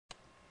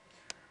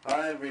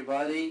Hi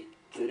everybody,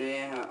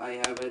 today I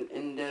have an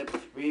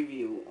in-depth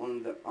review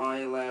on the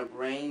ilab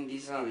rain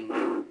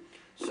design.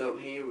 So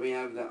here we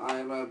have the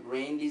ilab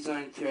rain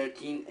design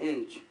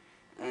 13-inch,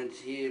 and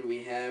here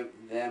we have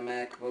the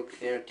MacBook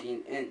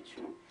 13-inch.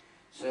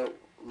 So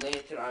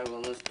later I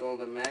will install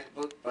the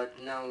MacBook,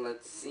 but now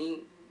let's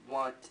see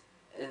what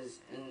is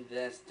in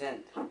the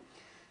stand.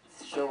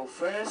 So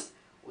first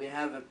we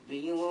have a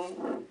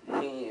pillow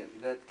here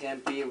that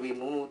can be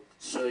removed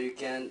so you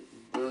can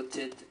put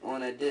it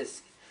on a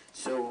disk.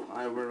 So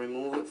I will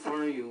remove it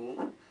for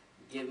you.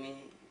 Give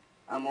me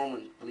a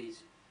moment,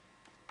 please.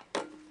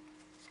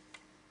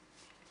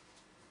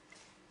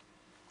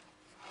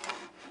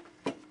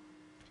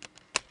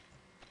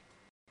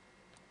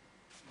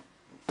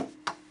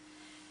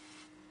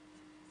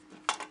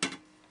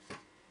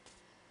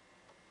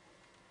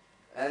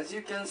 As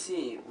you can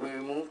see, we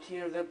removed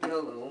here the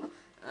pillow,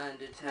 and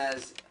it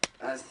has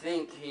a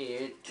thing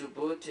here to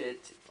put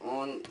it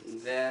on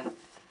the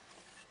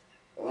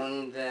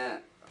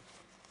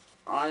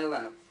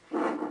ilab,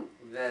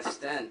 the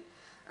stand,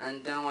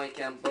 and now I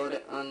can put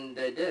it on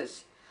the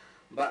disk.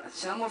 But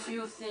some of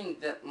you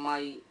think that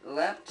my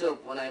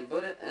laptop, when I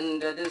put it in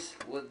the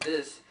disk with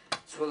this,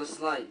 it will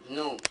slide.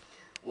 No.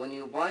 When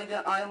you buy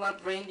the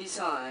ilab rain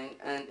design,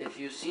 and if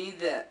you see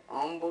the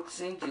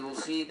unboxing, you will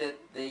see that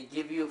they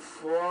give you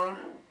 4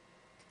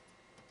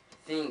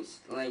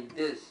 things like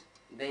this.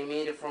 They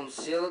made it from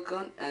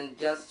silicone, and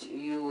just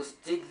you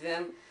stick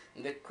them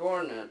in the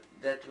corner,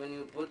 that when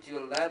you put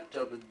your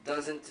laptop it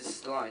doesn't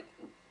slide.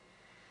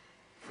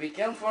 If we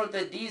come for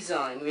the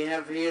design, we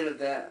have here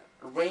the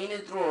rain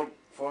drop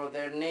for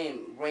their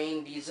name,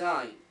 Rain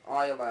Design,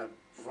 ilab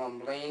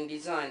from Rain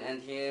Design,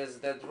 and here's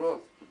the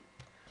drop.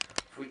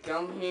 If we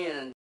come here,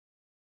 and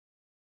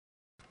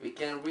we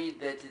can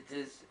read that it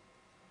is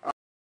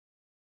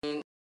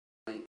Rain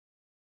Design.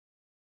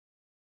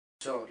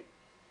 Sorry.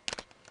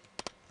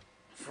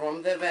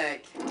 From the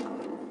back,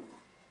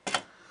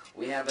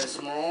 we have a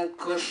small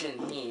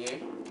cushion here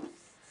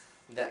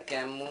that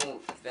can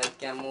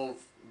move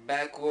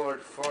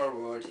backward,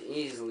 forward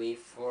easily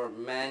for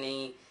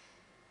many,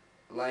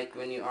 like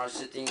when you are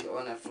sitting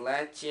on a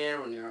flat chair,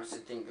 when you are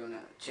sitting on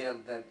a chair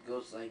that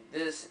goes like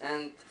this,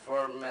 and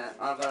for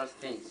other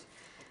things.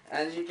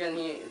 As you can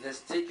hear, the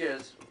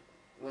stickers,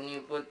 when you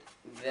put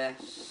the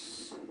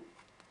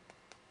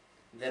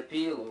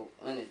pillow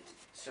on it.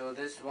 So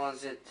this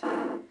was it.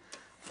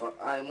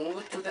 I move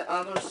it to the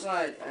other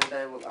side, and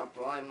I will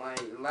apply my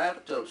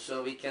laptop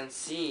so we can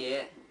see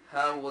it,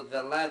 how with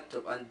the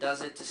laptop, and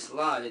does it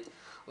slide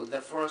with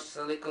the 4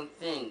 silicone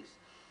things.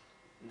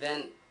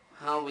 Then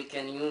how we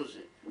can use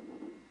it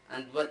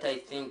and what I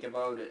think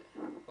about it.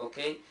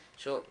 Okay,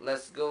 so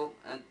let's go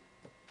and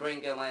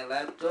bring my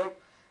laptop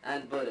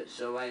and put it.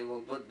 So I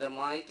will put the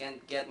mic and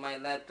get my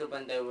laptop,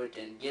 and I will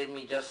return. Give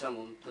me just a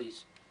moment,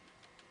 please.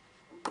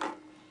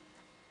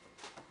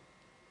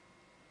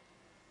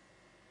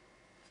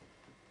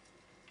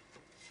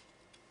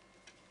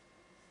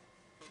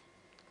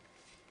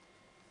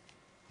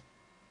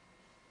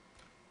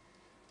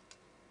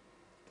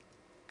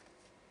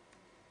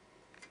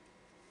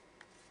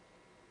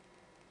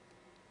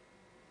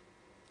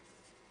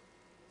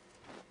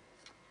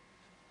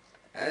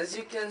 As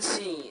you can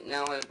see,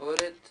 now I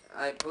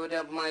put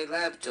up my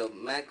laptop,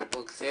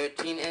 MacBook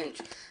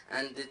 13-inch,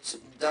 and it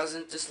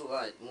doesn't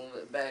slide. Move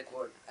it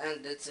backward,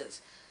 and it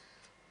says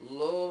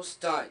low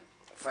start.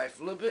 If I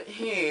flip it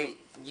here,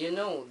 you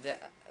know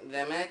that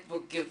the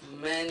MacBook gives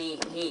many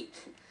heat,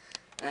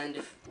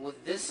 and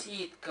with this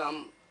heat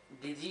come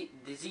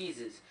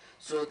diseases.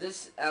 So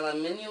this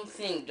aluminium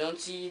thing, don't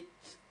see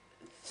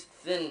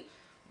it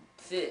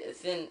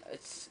thin,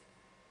 it's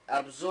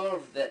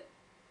absorb the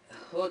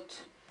hot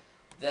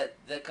that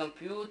the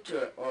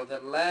computer or the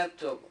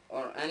laptop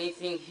or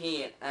anything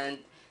here, and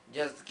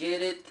just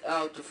get it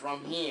out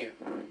from here.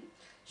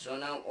 So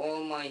now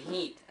all my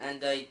heat,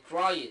 and I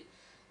try it,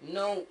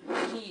 no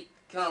heat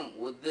come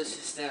with this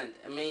stand.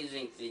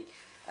 Amazing thing.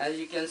 As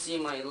you can see,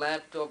 my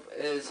laptop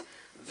is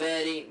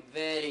very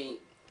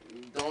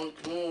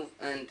don't move,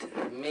 and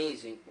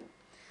amazing.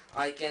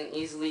 I can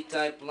easily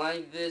type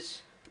like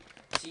this,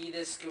 see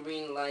the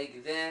screen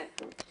like that,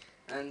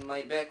 and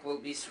my back will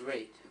be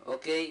straight.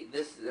 Okay,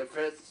 this is the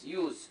first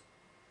use.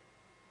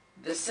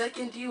 The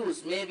second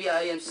use, maybe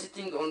I am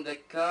sitting on the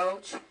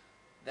couch,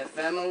 the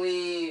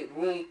family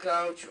room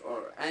couch,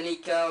 or any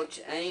couch,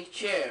 any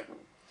chair,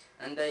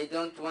 and I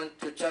don't want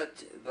to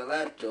touch the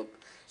laptop.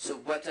 So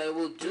what I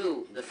will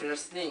do, the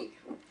first thing,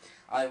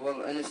 I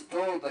will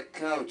install the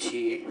couch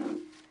here,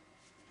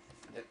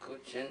 the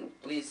cushion.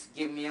 Please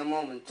give me a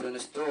moment to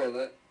install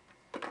it.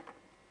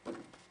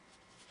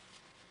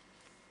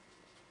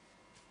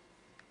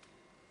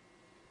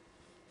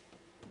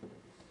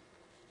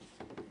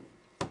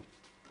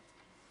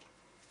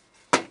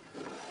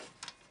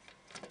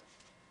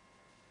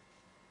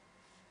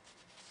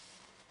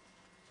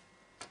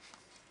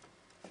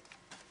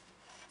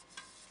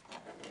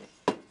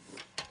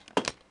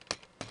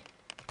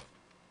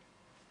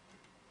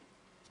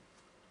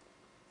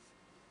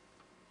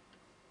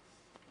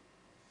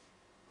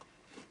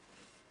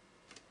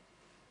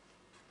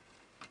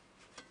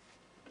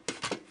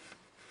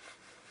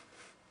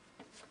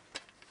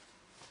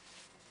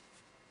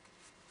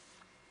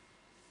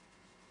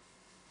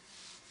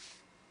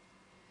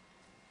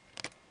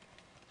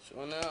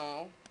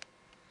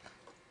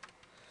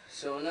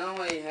 So now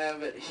I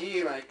have it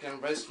here. I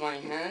can rest my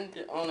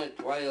hand on it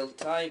while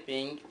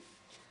typing.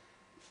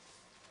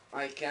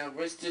 I can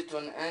rest it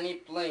on any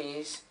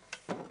place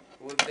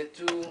with the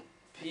two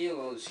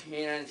pillows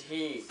here and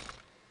here.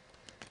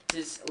 It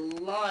is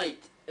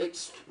light,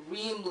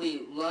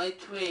 extremely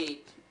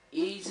lightweight,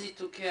 easy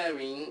to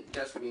carry.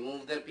 Just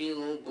remove the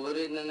pillow, put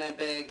it in a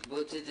bag,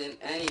 put it in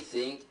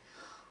anything.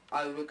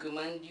 I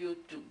recommend you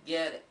to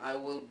get it. I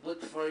will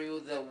put for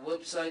you the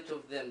website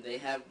of them. They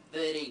have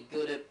very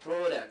good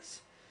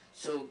products.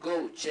 So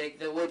go check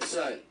the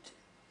website.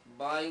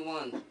 Buy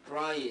one,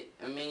 try it,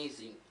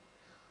 amazing.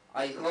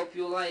 I hope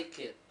you like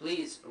it.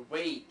 Please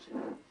rate,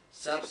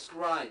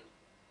 subscribe,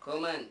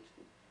 comment.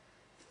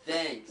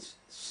 Thanks.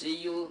 See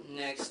you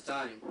next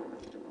time.